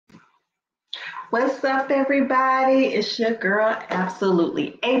What's up, everybody? It's your girl,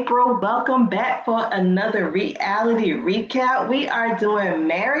 Absolutely April. Welcome back for another reality recap. We are doing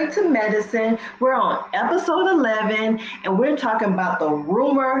Married to Medicine. We're on episode 11, and we're talking about the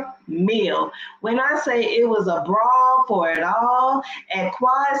rumor mill. When I say it was a brawl for it all at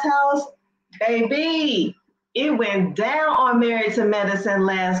Quad's house, baby, it went down on Married to Medicine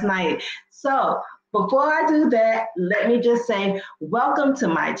last night. So, before I do that, let me just say welcome to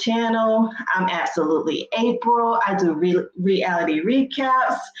my channel. I'm Absolutely April. I do reality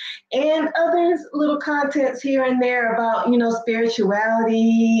recaps and other little contents here and there about,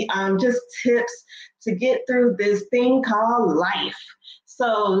 spirituality, just tips to get through this thing called life.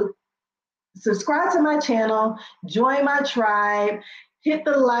 So subscribe to my channel, join my tribe, hit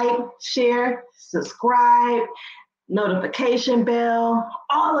the like, share, subscribe, notification bell,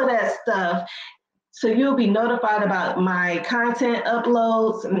 all of that stuff. So you'll be notified about my content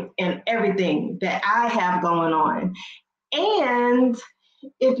uploads and everything that I have going on. And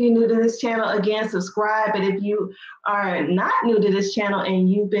if you're new to this channel, again, subscribe. But if you are not new to this channel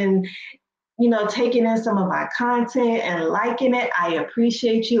and you've been, taking in some of my content and liking it, I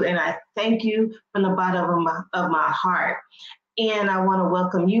appreciate you and I thank you from the bottom of my heart. And I want to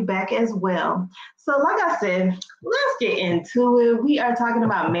welcome you back as well. So like I said, let's get into it. We are talking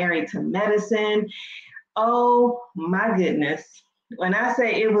about Married to Medicine. Oh my goodness. When I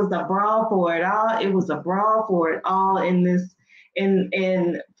say it was a brawl for it all, it was a brawl for it all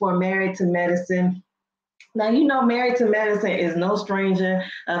for Married to Medicine. Now Married to Medicine is no stranger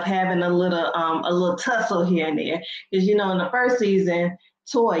of having a little tussle here and there. Because in the first season,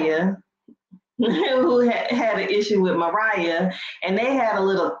 Toya, who had an issue with Mariah, and they had a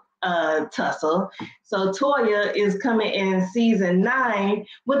little tussle. So Toya is coming in season 9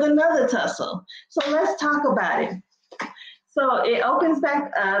 with another tussle. So let's talk about it. So it opens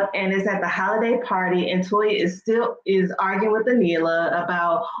back up and it's at the holiday party, and Toya is arguing with Anila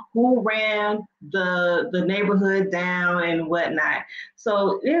about who ran the neighborhood down and whatnot.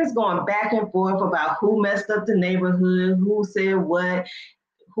 So it's going back and forth about who messed up the neighborhood, who said what,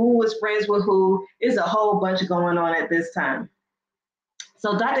 who was friends with who. Is a whole bunch going on at this time.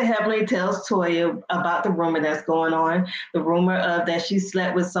 So Dr. Heavenly tells Toya about the rumor that's going on, the rumor of that she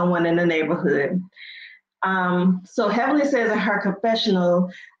slept with someone in the neighborhood. So Heavenly says in her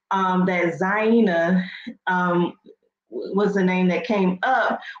confessional that Zaina was the name that came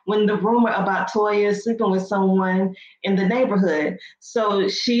up when the rumor about Toya sleeping with someone in the neighborhood. So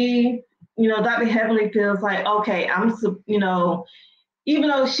she, Dr. Heavenly feels like, okay, even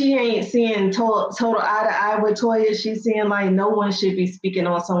though she ain't seeing total eye to eye with Toya, she's seeing like no one should be speaking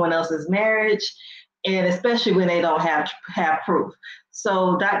on someone else's marriage, and especially when they don't have proof.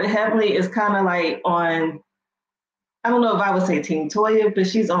 So Dr. Heavenly is kind of like on, I don't know if I would say Team Toya, but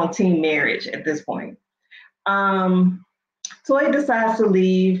she's on Team Marriage at this point. Toya decides to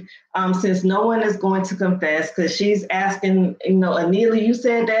leave since no one is going to confess, because she's asking, Anila, you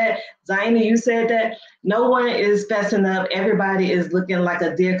said that, Zaina, you said that. No one is fessing up. Everybody is looking like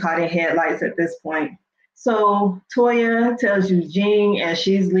a deer caught in headlights at this point. So Toya tells Eugene as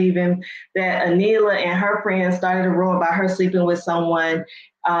she's leaving that Anila and her friends started a rumor about her sleeping with someone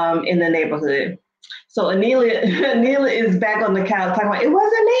in the neighborhood. So Anila is back on the couch talking about, it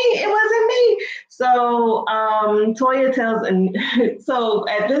wasn't me. So Toya tells, and so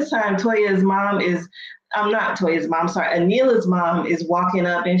at this time, Toya's mom is, not Toya's mom, sorry, Anila's mom is walking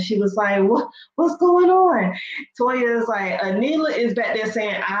up and she was like, what's going on? Toya is like, Anila is back there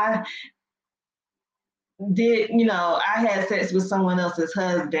saying, I had sex with someone else's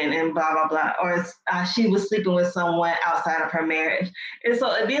husband and blah, blah, blah, or she was sleeping with someone outside of her marriage. And so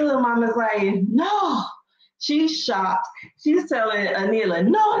Anila's mom is like, no, she's shocked. She's telling Anila,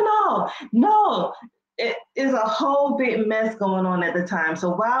 no. It is a whole big mess going on at the time. So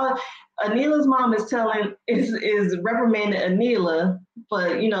while Anila's mom is reprimanding Anila for,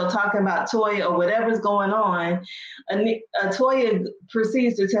 talking about Toya or whatever's going on, Toya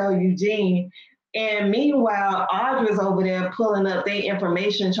proceeds to tell Eugene. And meanwhile, Audra's over there pulling up their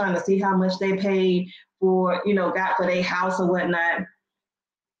information, trying to see how much they paid for, got for their house or whatnot.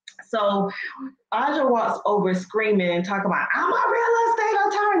 So Audra walks over screaming and talking about, I'm a real estate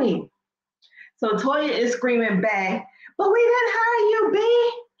attorney. So Toya is screaming back, but we didn't hire you, B.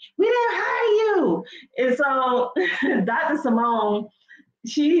 We didn't hire you. And so Dr. Simone,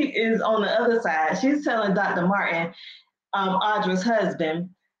 she is on the other side. She's telling Dr. Martin, Audra's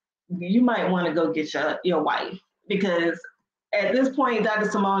husband, you might want to go get your wife, because at this point, Dr.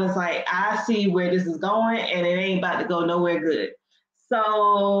 Simone is like, I see where this is going and it ain't about to go nowhere good.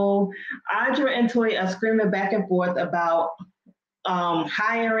 So Audra and Toya are screaming back and forth about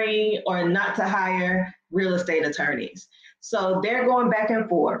hiring or not to hire real estate attorneys. So they're going back and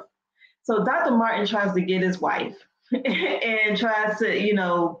forth. So Dr. Martin tries to get his wife and tries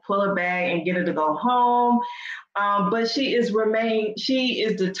to, pull her back and get her to go home. But she is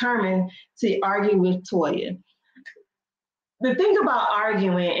determined to argue with Toya. The thing about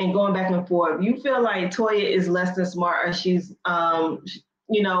arguing and going back and forth, you feel like Toya is less than smart, or she's, or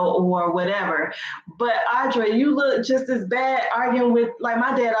whatever. But Audra, you look just as bad arguing with, like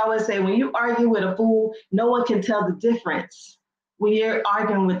my dad always say, when you argue with a fool, no one can tell the difference when you're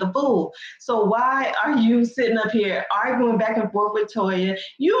arguing with the fool. So why are you sitting up here arguing back and forth with Toya?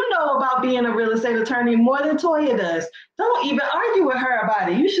 You know about being a real estate attorney more than Toya does. Don't even argue with her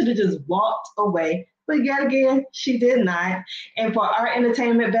about it. You should have just walked away. But yet again, she did not. And for our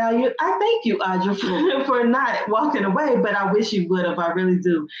entertainment value, I thank you, Audra, for not walking away, but I wish you would have. I really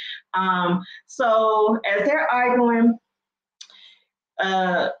do. So as they're arguing,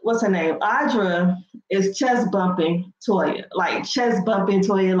 what's her name? Audra is chest bumping Toya, like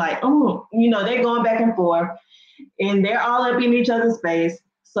oh, they're going back and forth and they're all up in each other's face.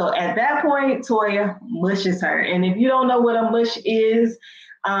 So at that point, Toya mushes her. And if you don't know what a mush is,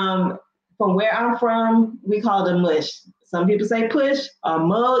 from where I'm from, we call it mush. Some people say push or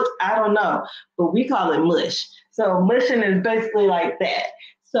mug, I don't know, but we call it mush. So mushing is basically like that.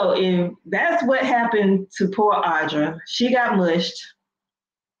 So if that's what happened to poor Audra, she got mushed.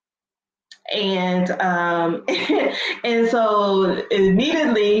 And and so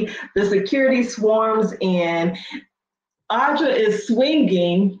immediately the security swarms in. Audra is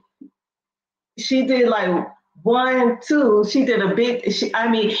swinging. She did like 1, 2. She did a big.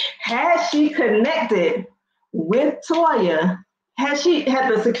 Had she connected with Toya, had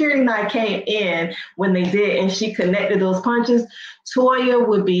the security knife came in when they did, and she connected those punches, Toya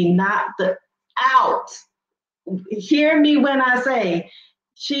would be knocked out. Hear me when I say,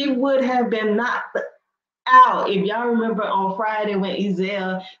 she would have been knocked out. If y'all remember on Friday when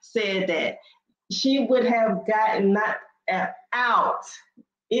Ezell said that she would have gotten knocked out,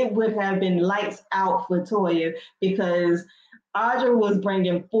 it would have been lights out for Toya, because Audra was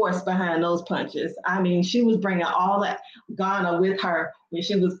bringing force behind those punches. She was bringing all that Ghana with her when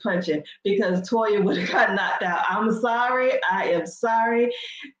she was punching, because Toya would have got knocked out. I'm sorry. I am sorry.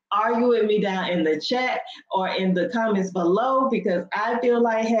 Argue with me down in the chat or in the comments below, because I feel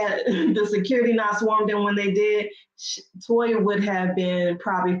like had the security not swarmed in when they did, Toya would have been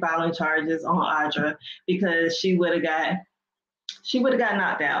probably filing charges on Audra, because she would have got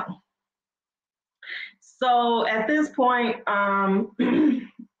knocked out. So at this point, let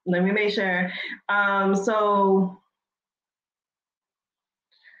me make sure. So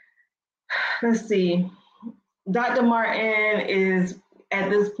let's see. Dr. Martin is at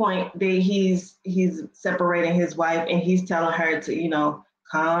this point he's separating his wife, and he's telling her to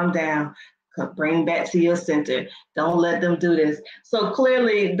calm down, bring back to your center, don't let them do this. So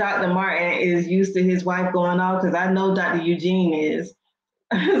clearly Dr. Martin is used to his wife going off, because I know Dr. Eugene is.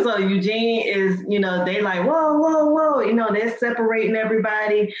 So Eugene is, they like, whoa, they're separating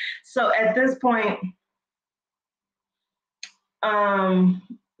everybody. So at this point, as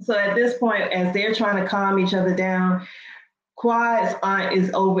they're trying to calm each other down, Quad's aunt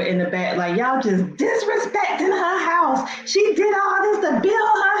is over in the back, like, y'all just disrespecting her house. She did all this to build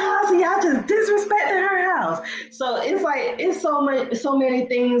her house, and y'all just disrespecting her house. So it's like, it's so many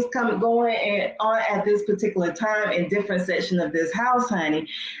things going on at this particular time in different sections of this house, honey.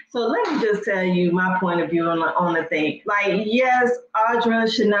 So let me just tell you my point of view on the thing. Like, yes,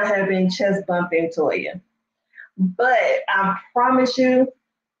 Audra should not have been chest bumping Toya, but I promise you,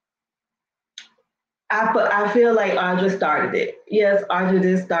 I feel like Audra started it. Yes, Audra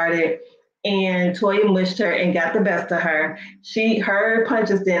did start it, and Toya mushed her and got the best of her. Her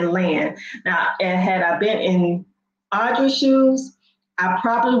punches didn't land. Now, had I been in Audra's shoes, I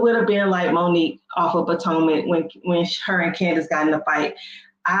probably would have been like Monique off of Potomac when her and Candace got in the fight.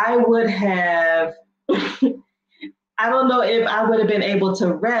 I would have, I don't know if I would have been able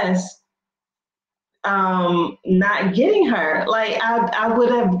to rest not getting her. Like I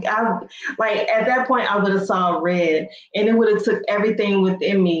would have, like at that point I would have saw red, and it would have took everything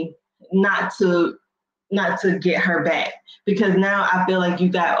within me not to get her back, because now I feel like you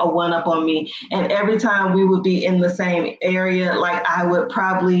got a one up on me, and every time we would be in the same area, like I would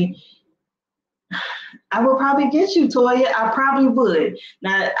probably get you, Toya. I probably would.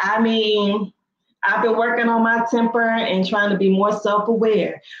 Now, I've been working on my temper and trying to be more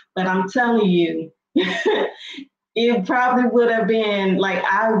self-aware, but I'm telling you, it probably would have been like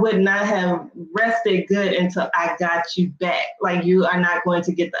I would not have rested good until I got you back. Like you are not going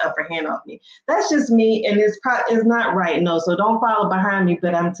to get the upper hand off me. That's just me, and it's not right. No, so don't follow behind me.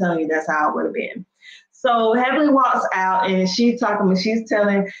 But I'm telling you, that's how it would have been. So Heavenly walks out, and she's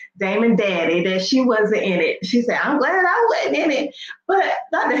telling Damon Daddy that she wasn't in it. She said, "I'm glad I wasn't in it." But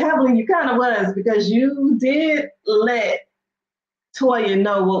Dr. Heavenly, you kind of was because you did let Toya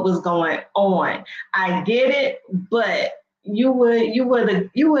know what was going on. I get it, but you were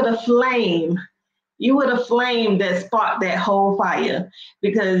the flame that sparked that whole fire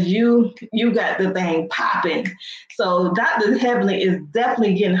because you got the thing popping. So Dr. Heavenly is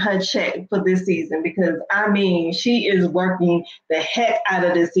definitely getting her check for this season because I mean she is working the heck out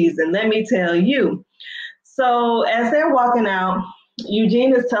of this season. Let me tell you. So as they're walking out,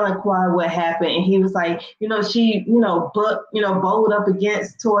 Eugene is telling Quad what happened, and he was like, she, bowed up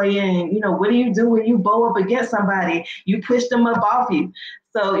against Toya, and what do you do when you bow up against somebody? You push them up off you.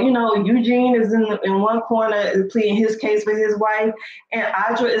 So, Eugene is in one corner pleading his case for his wife, and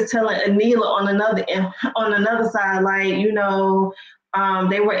Audra is telling Anila on another side, like,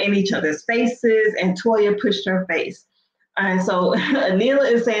 they were in each other's faces, and Toya pushed her face. And so Anila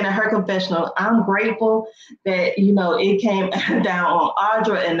is saying in her confessional, I'm grateful that, it came down on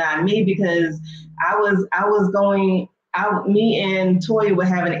Audra and not me because me and Toya were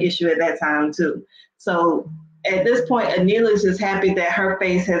having an issue at that time too. So at this point, Anila is just happy that her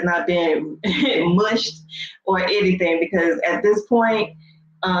face has not been mushed or anything because at this point,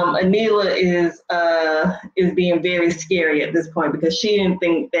 Anila is being very scary at this point because she didn't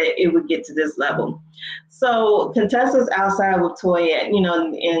think that it would get to this level. So Contessa's outside with Toya,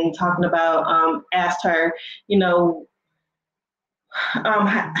 and talking about, asked her,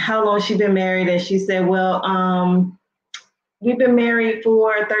 how long she been married, and she said, well, we've been married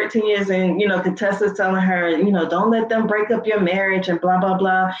for 13 years, and Contessa's telling her, don't let them break up your marriage and blah blah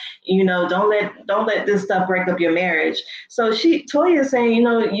blah. Don't let this stuff break up your marriage. So Toya is saying,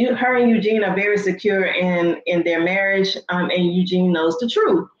 her and Eugene are very secure in their marriage, and Eugene knows the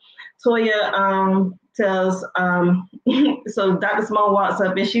truth. Toya tells so Dr. Simone walks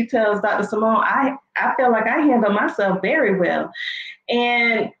up and she tells Dr. Simone, I feel like I handle myself very well.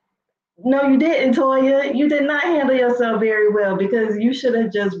 And no, you didn't, Toya. You did not handle yourself very well because you should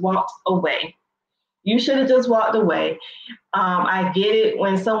have just walked away. You should have just walked away. I get it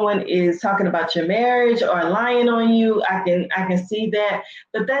when someone is talking about your marriage or lying on you. I can see that,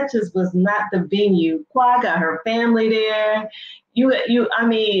 but that just was not the venue. Quad got her family there. I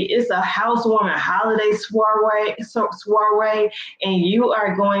mean, it's a housewarming holiday soiree, and you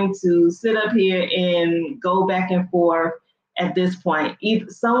are going to sit up here and go back and forth. At this point,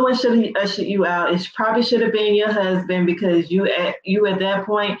 someone should have ushered you out. It probably should have been your husband because you at that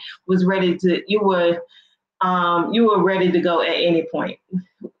point was ready to. You were ready to go at any point.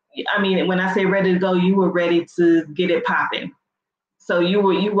 I mean, when I say ready to go, you were ready to get it popping. So you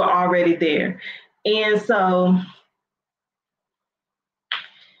were already there, and so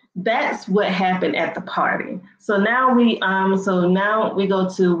that's what happened at the party. So now we go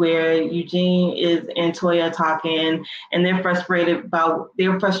to where Eugene is and Toya talking, and they're frustrated about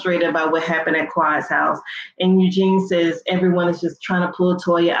what happened at Quad's house. And Eugene says everyone is just trying to pull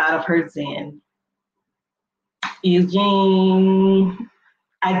Toya out of her zen. Eugene,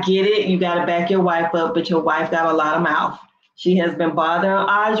 I get it. You got to back your wife up, but your wife got a lot of mouth. She has been bothering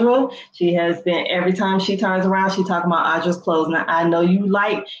Audra. She has been, every time she turns around, she talking about Audra's clothes. Now, I know you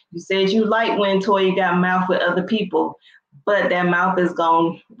said you like when Toya got mouth with other people, but that mouth is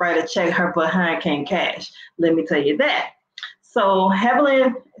going to write a check her behind can't cash. Let me tell you that. So Heavily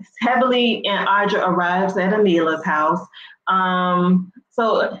and Audra arrives at Anila's house.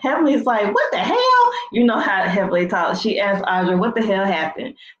 So Heavenly's like, what the hell? You know how Heavenly talks. She asks Audra, what the hell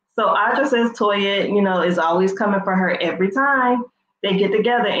happened? So Audra says Toya, is always coming for her every time they get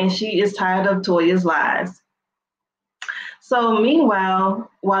together, and she is tired of Toya's lies. So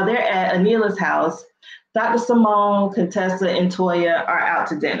meanwhile, while they're at Anila's house, Dr. Simone, Contessa, and Toya are out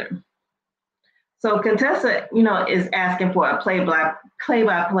to dinner. So Contessa, is asking for a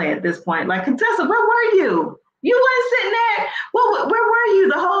play-by-play at this point. Like, Contessa, where were you? You weren't sitting there. Well, where were you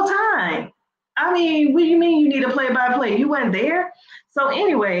the whole time? I mean, what do you mean you need a play-by-play? You weren't there? So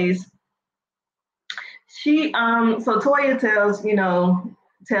anyways, so Toya tells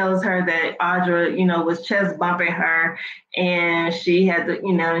her that Audra, was chest bumping her, and she had to,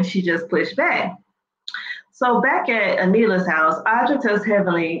 and she just pushed back. So back at Anila's house, Audra tells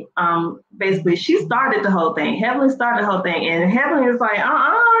Heavenly, basically, she started the whole thing. Heavenly started the whole thing, and Heavenly is like,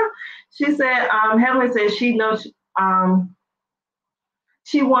 She said, Heavenly said she knows,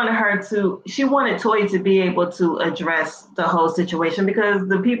 she wanted Toya to be able to address the whole situation because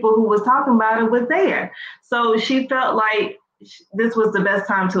the people who was talking about it was there. So she felt like this was the best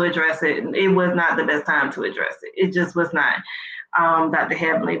time to address it. It was not the best time to address it. It just was not, Dr.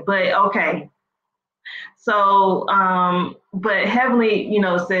 Heavenly. But okay. So, but Heavenly,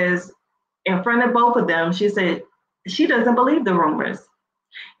 says in front of both of them, she said she doesn't believe the rumors.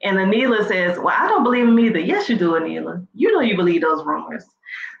 And Anila says, well, I don't believe them either. Yes, you do, Anila. You know you believe those rumors.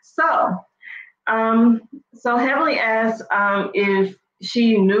 So, so Heavenly asked if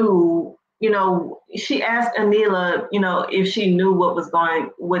she knew, she asked Anila, if she knew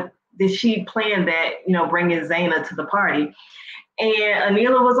what did she plan that, bringing Zaina to the party. And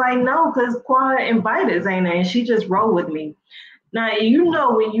Anila was like, no, because Quad invited Zaina and she just rolled with me. Now,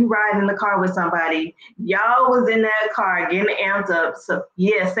 when you ride in the car with somebody, y'all was in that car getting amped up. So,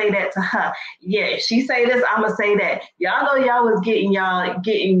 yeah, say that to her. Yeah, if she say this, I'm going to say that. Y'all know y'all was getting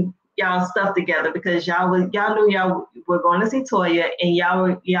y'all stuff together because y'all knew y'all were going to see Toya and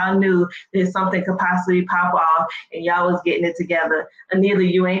y'all knew that something could possibly pop off and y'all was getting it together.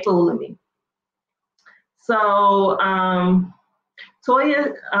 Anila, you ain't fooling me. So,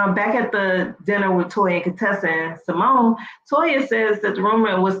 Toya, back at the dinner with Toya and Contessa and Simone, Toya says that the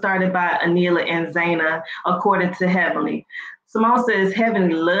rumor was started by Anila and Zaina, according to Heavenly. Simone says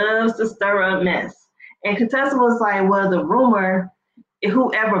Heavenly loves to stir up mess. And Contessa was like, well, the rumor,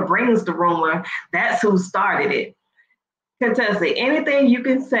 whoever brings the rumor, that's who started it. Contessa, anything you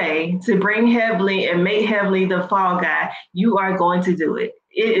can say to bring Heavenly and make Heavenly the fall guy, you are going to do it.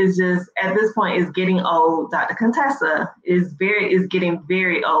 It is just, at this point, it's getting old. Dr. Contessa is getting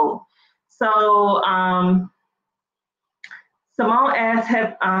very old. So Simone asked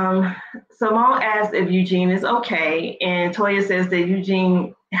if Eugene is okay, and Toya says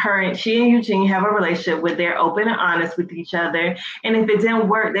that she and Eugene have a relationship where they're open and honest with each other, and if it didn't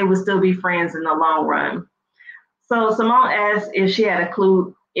work, they would still be friends in the long run. So Simone asked if she had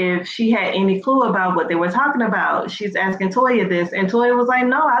any clue about what they were talking about. She's asking Toya this, and Toya was like,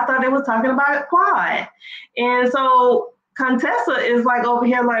 no, I thought they was talking about Quad. And so Contessa is like over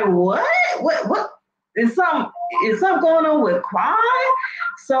here like, what? What? Is something going on with Quad?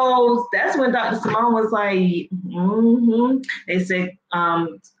 So that's when Dr. Simone was like, mm-hmm. They said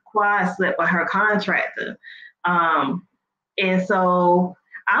Quad slept with her contractor. And so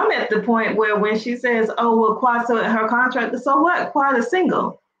I'm at the point where when she says, oh, well, Quad slept with her contractor, so what? Quad is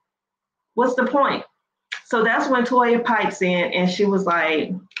single. What's the point? So that's when Toya pipes in and she was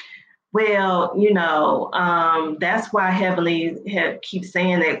like, well, that's why Heavenly keeps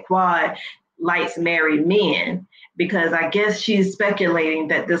saying that Quad likes married men, because I guess she's speculating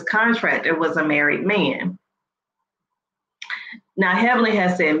that this contractor was a married man. Now, Heavenly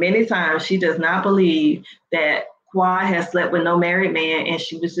has said many times she does not believe that Quad has slept with no married man, and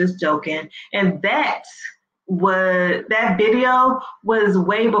she was just joking. And that video was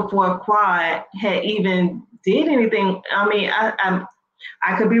way before Quad had even did anything. I mean, I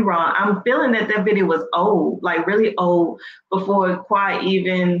could be wrong. I'm feeling that video was old, like really old, before Quad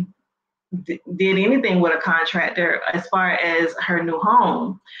even did anything with a contractor as far as her new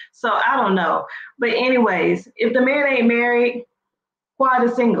home. So I don't know. But anyways, if the man ain't married, Quad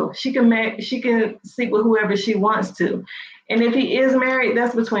is single. She can sleep with whoever she wants to. And if he is married,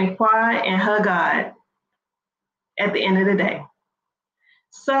 that's between Quad and her God at the end of the day.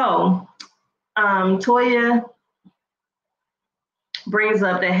 So Toya brings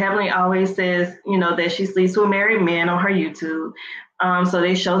up that Heavenly always says, that she sleeps with married men on her YouTube. So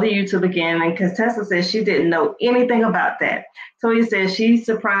they show the YouTube again, and Contessa says she didn't know anything about that. Toya says she's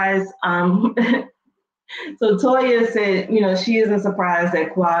surprised. So Toya said, she isn't surprised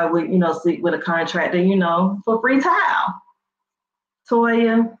that Quad would, sleep with a contractor, for free tile.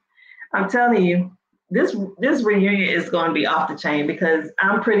 Toya, I'm telling you, this reunion is going to be off the chain, because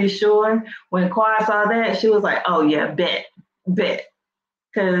I'm pretty sure when Quad saw that, she was like, oh yeah, bet.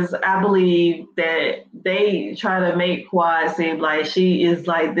 Because I believe that they try to make Quad seem like she is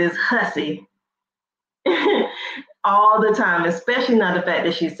like this hussy all the time, especially not the fact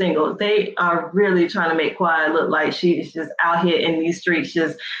that she's single. They are really trying to make Quad look like she is just out here in these streets,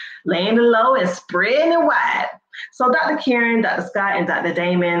 just laying it low and spreading it wide. So Dr. Karen, Dr. Scott, and Dr.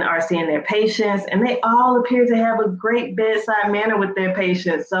 Damon are seeing their patients, and they all appear to have a great bedside manner with their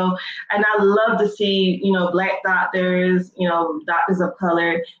patients. So, and I love to see, Black doctors, doctors of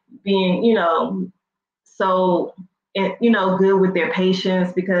color being, so, good with their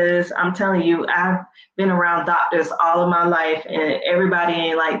patients, because I'm telling you, I've been around doctors all of my life, and everybody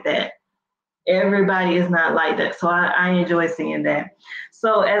ain't like that. Everybody is not like that. So I enjoy seeing that.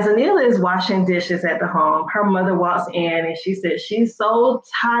 So as Anila is washing dishes at the home, her mother walks in and she says she's so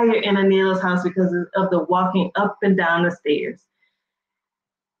tired in Anila's house because of the walking up and down the stairs.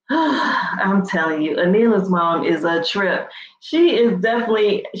 I'm telling you, Anila's mom is a trip. She is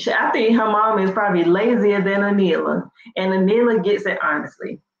definitely, I think her mom is probably lazier than Anila, and Anila gets it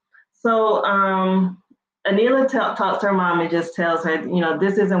honestly. So Anila talks to her mom and just tells her,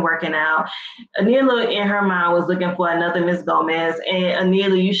 this isn't working out. Anila in her mind was looking for another Miss Gomez, and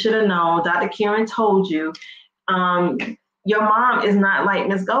Anila, you should have known. Dr. Karen told you. Um, your mom is not like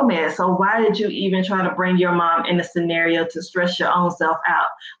Miss Gomez. So why did you even try to bring your mom in a scenario to stress your own self out?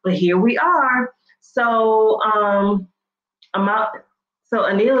 But here we are. So so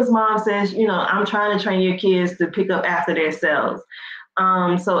Anila's mom says, I'm trying to train your kids to pick up after themselves.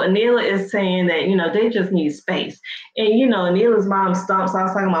 So Anila is saying that, they just need space. And, Anila's mom stomps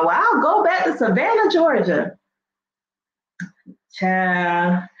off talking about, well, I'll go back to Savannah, Georgia.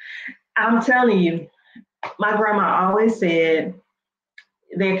 Child, I'm telling you, my grandma always said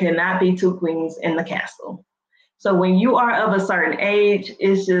there cannot be two queens in the castle. So when you are of a certain age,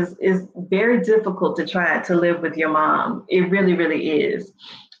 it's very difficult to try to live with your mom. It really, really is.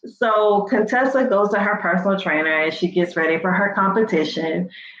 So Contessa goes to her personal trainer as she gets ready for her competition.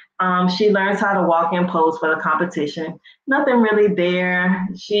 She learns how to walk and pose for the competition. Nothing really there.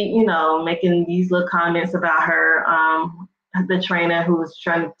 She, making these little comments about her, the trainer who was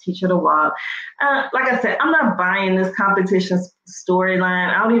trying to teach her to walk. Like I said, I'm not buying this competition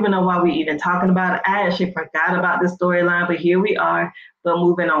storyline. I don't even know why we even talking about it. I actually forgot about this storyline, but here we are. But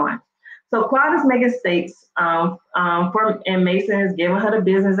moving on. So Quad is making steaks, and Mason is giving her the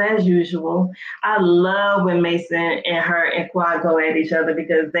business as usual. I love when Mason and her and Quad go at each other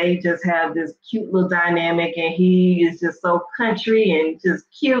because they just have this cute little dynamic, and he is just so country and just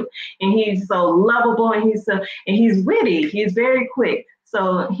cute, and he's so lovable, and he's witty. He's very quick.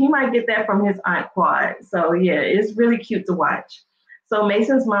 So he might get that from his Aunt Quad. So yeah, it's really cute to watch. So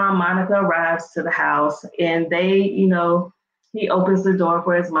Mason's mom, Monica, arrives to the house, and they, he opens the door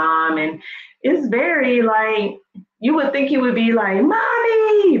for his mom, and it's very like, you would think he would be like,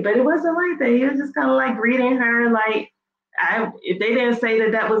 mommy, but it wasn't like that. He was just kind of like greeting her. Like, if they didn't say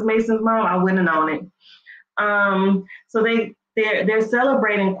that was Mason's mom, I wouldn't have known it. So they're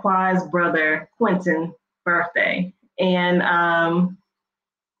celebrating Quad's brother Quentin's birthday, and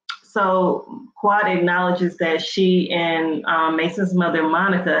so Quad acknowledges that she and Mason's mother,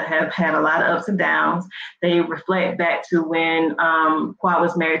 Monica, have had a lot of ups and downs. They reflect back to when Quad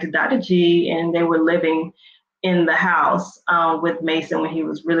was married to Dr. G, and they were living in the house with Mason when he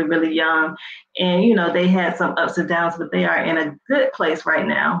was really, really young. And, they had some ups and downs, but they are in a good place right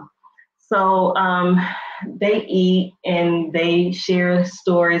now. So they eat and they share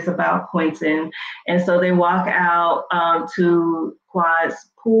stories about Quentin. And so they walk out to Quad's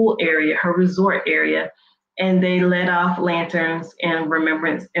pool area, her resort area, and they let off lanterns in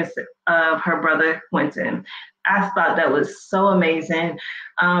remembrance of her brother Quentin. I thought that was so amazing.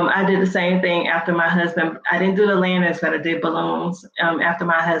 I did the same thing after my husband. I didn't do the lanterns, but I did balloons after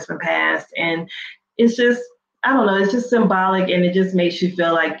my husband passed. And it's just, I don't know, it's just symbolic, and it just makes you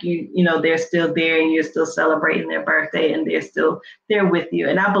feel like they're still there and you're still celebrating their birthday and they're still there with you.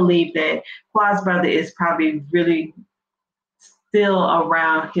 And I believe that Quad's brother is probably really still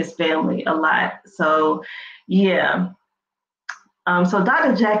around his family a lot. So yeah. So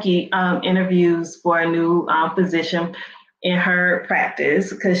Dr. Jackie interviews for a new position in her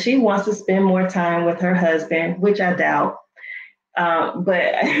practice because she wants to spend more time with her husband, which I doubt.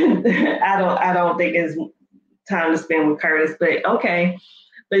 But I don't think it's time to spend with Curtis, but okay.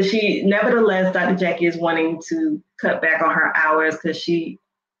 But nevertheless, Dr. Jackie is wanting to cut back on her hours because she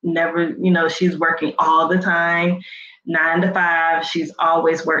never, she's working all the time, 9 to 5. She's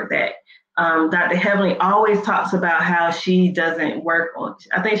always worked that. Dr. Heavenly always talks about how she doesn't work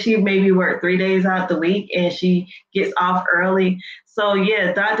I think she maybe worked 3 days out the week and she gets off early. So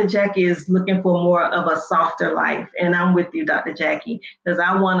yeah, Dr. Jackie is looking for more of a softer life. And I'm with you, Dr. Jackie, because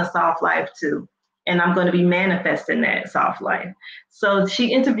I want a soft life too. And I'm going to be manifesting that soft life. So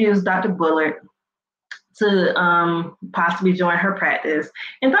she interviews Dr. Bullard to possibly join her practice.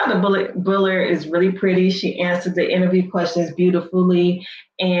 And Dr. Bullard is really pretty. She answered the interview questions beautifully.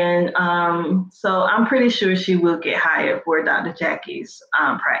 And so I'm pretty sure she will get hired for Dr. Jackie's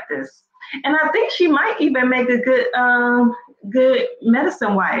practice. And I think she might even make a good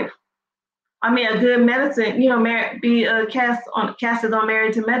medicine wife. I mean, a good medicine, be casted on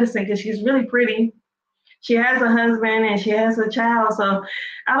Married to Medicine because she's really pretty. She has a husband and she has a child. So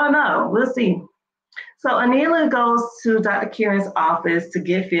I don't know. We'll see. So Anila goes to Dr. Kieran's office to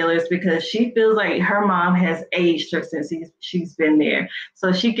get fillers because she feels like her mom has aged her since she's been there.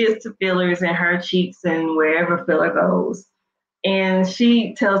 So she gets the fillers in her cheeks and wherever filler goes. And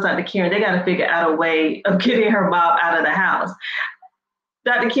she tells Dr. Kieran they got to figure out a way of getting her mom out of the house.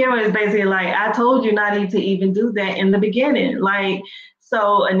 Dr. Kieran is basically like, I told you not to even do that in the beginning. Like,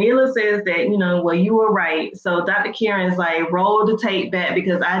 so Anila says that, well, you were right. So Dr. Kieran is like, roll the tape back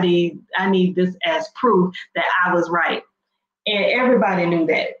because I need this as proof that I was right. And everybody knew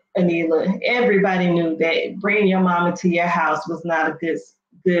that, Anila. Everybody knew that bringing your mama to your house was not a good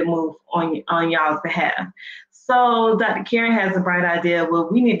move on y'all's behalf. So Dr. Kieran has a bright idea. Well,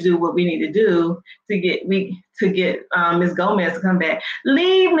 we need to do what we need to do to get Ms. Gomez to come back.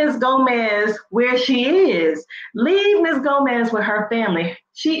 Leave Ms. Gomez where she is. Leave Ms. Gomez with her family.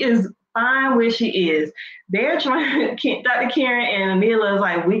 She is fine where she is. They're trying. Dr. Kieran and Anila is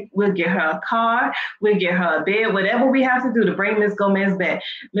like, we'll get her a car, we'll get her a bed, whatever we have to do to bring Ms. Gomez back.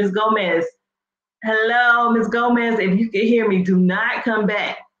 Ms. Gomez, hello, Ms. Gomez. If you can hear me, do not come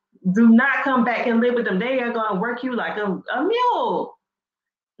back. Do not come back and live with them. They are going to work you like a mule.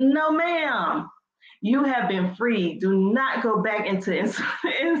 No, ma'am. You have been freed. Do not go back into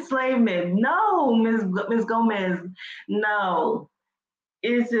enslavement. No, Ms. Gomez. No.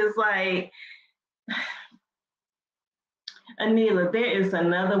 It's just like, Anila, there is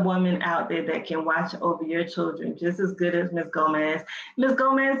another woman out there that can watch over your children just as good as Ms. Gomez. Ms.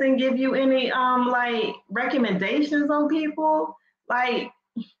 Gomez didn't give you any recommendations on people. Like,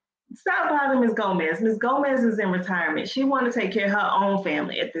 stop bothering Ms. Gomez. Ms. Gomez is in retirement. She wants to take care of her own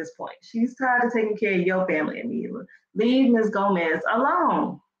family at this point. She's tired of taking care of your family, Anila. Leave Ms. Gomez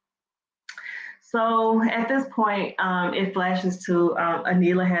alone. So at this point, it flashes to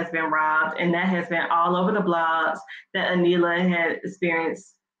Anila has been robbed, and that has been all over the blogs that Anila had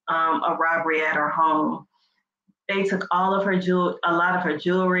experienced a robbery at her home. They took all of her a lot of her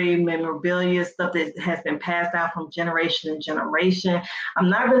jewelry, memorabilia, stuff that has been passed out from generation to generation. I'm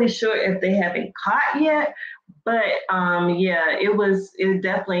not really sure if they have been caught yet, but yeah, it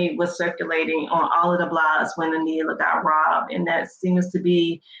definitely was circulating on all of the blogs when Anila got robbed, and that seems to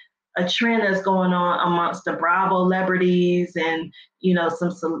be a trend that's going on amongst the Bravo celebrities and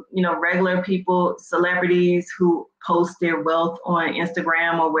some regular people, celebrities who post their wealth on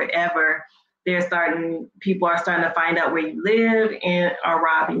Instagram or wherever. People are starting to find out where you live and are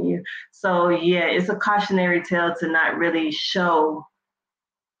robbing you. So yeah, it's a cautionary tale to not really show,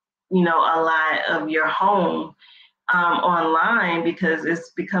 a lot of your home online because it's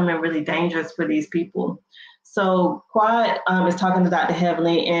becoming really dangerous for these people. So Quad is talking to Dr.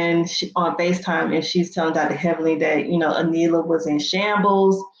 Heavenly and on FaceTime, and she's telling Dr. Heavenly that, Anila was in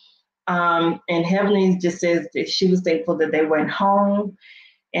shambles. And Heavenly just says that she was thankful that they went home.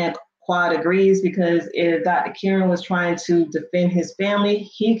 And Quad agrees because if Dr. Kieran was trying to defend his family,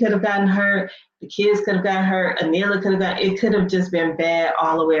 he could have gotten hurt. The kids could have gotten hurt. Anila it could have just been bad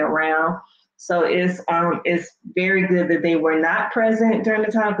all the way around. So it's very good that they were not present during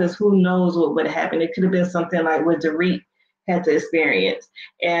the time because who knows what would have happened. It could have been something like what Dorit had to experience.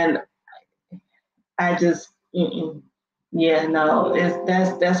 And I just, yeah, no,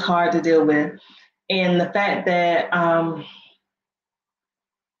 that's hard to deal with. And the fact that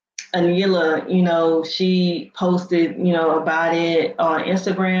Anila, she posted, about it on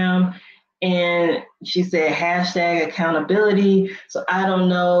Instagram. And she said hashtag accountability. So I don't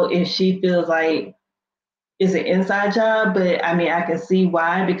know if she feels like it's an inside job, but I mean, I can see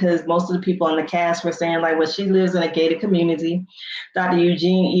why, because most of the people on the cast were saying like, well, she lives in a gated community. Dr.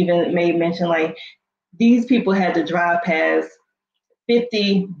 Eugene even made mention like these people had to drive past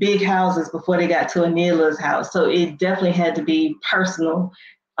 50 big houses before they got to Anila's house. So it definitely had to be personal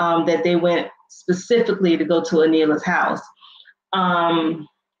that they went specifically to go to Anila's house.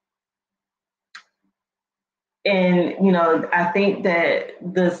 And, I think that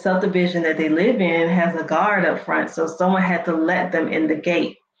the subdivision that they live in has a guard up front. So someone had to let them in the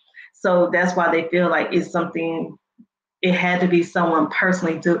gate. So that's why they feel like it had to be someone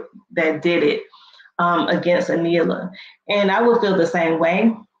personally that did it against Anila. And I would feel the same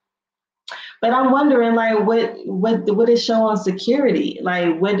way. But I'm wondering, like, what is shown on security?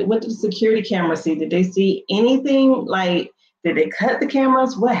 Like, what did the security camera see? Did they see anything? Like, did they cut the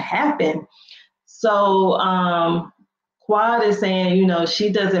cameras? What happened? So Quad is saying, she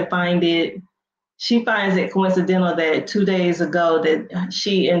doesn't find it, she finds it coincidental that 2 days ago that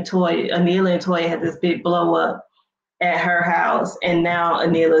she and Anila and Toya had this big blow up at her house, and now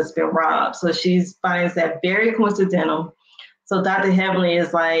Anila's been robbed. So she finds that very coincidental. So Dr. Heavenly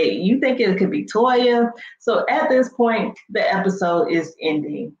is like, you think it could be Toya? So at this point, the episode is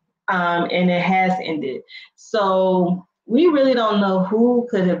ending. and it has ended. So we really don't know who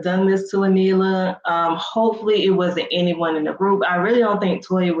could have done this to Anila. Hopefully, it wasn't anyone in the group. I really don't think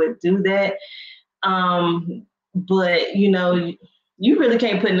Toya would do that. But you really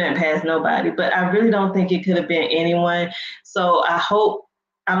can't put nothing past nobody. But I really don't think it could have been anyone. So I hope,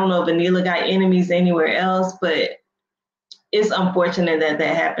 I don't know if Anila got enemies anywhere else, but it's unfortunate that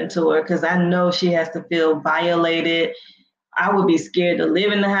that happened to her, because I know she has to feel violated. I would be scared to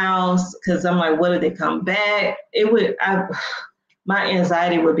live in the house, because I'm like, what if they come back? My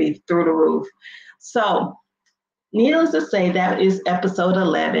anxiety would be through the roof. So, needless to say, that is episode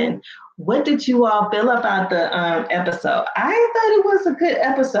 11. What did you all feel about the episode? I thought it was a good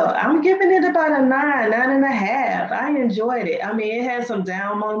episode. I'm giving it about a 9.5. I enjoyed it. I mean, it had some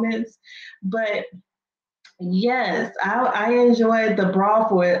down moments, but yes, I enjoyed the brawl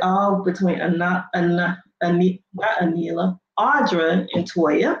for it all between not Anila, Audra, and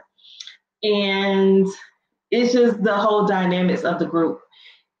Toya. And it's just the whole dynamics of the group.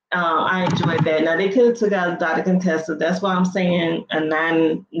 I enjoyed that. Now they could have took out Dr. Contessa. That's why I'm saying a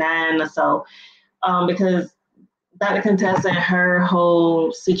 9 or so, because Dr. Contessa and her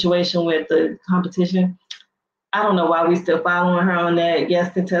whole situation with the competition. I don't know why we still following her on that.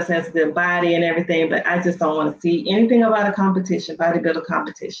 Yes, Contessa has a good body and everything, but I just don't want to see anything about a competition, bodybuilder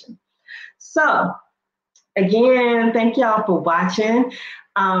competition. So again, thank y'all for watching.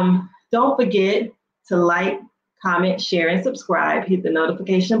 Don't forget to like, comment, share, and subscribe. Hit the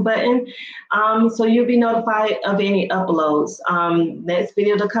notification button so you'll be notified of any uploads. Next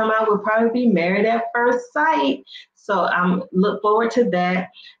video to come out will probably be Married at First Sight. So look forward to that.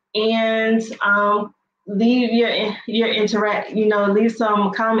 And leave leave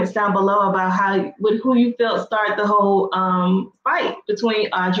some comments down below about who you felt started the whole fight between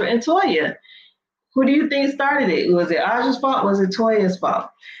Audra and Toya. Who do you think started it? Was it Audra's fault? Was it Toya's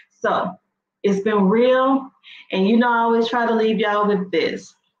fault? So it's been real. And I always try to leave y'all with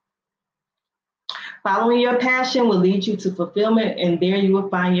this. Following your passion will lead you to fulfillment, and there you will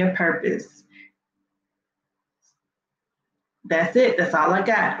find your purpose. That's it. That's all I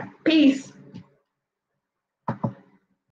got. Peace.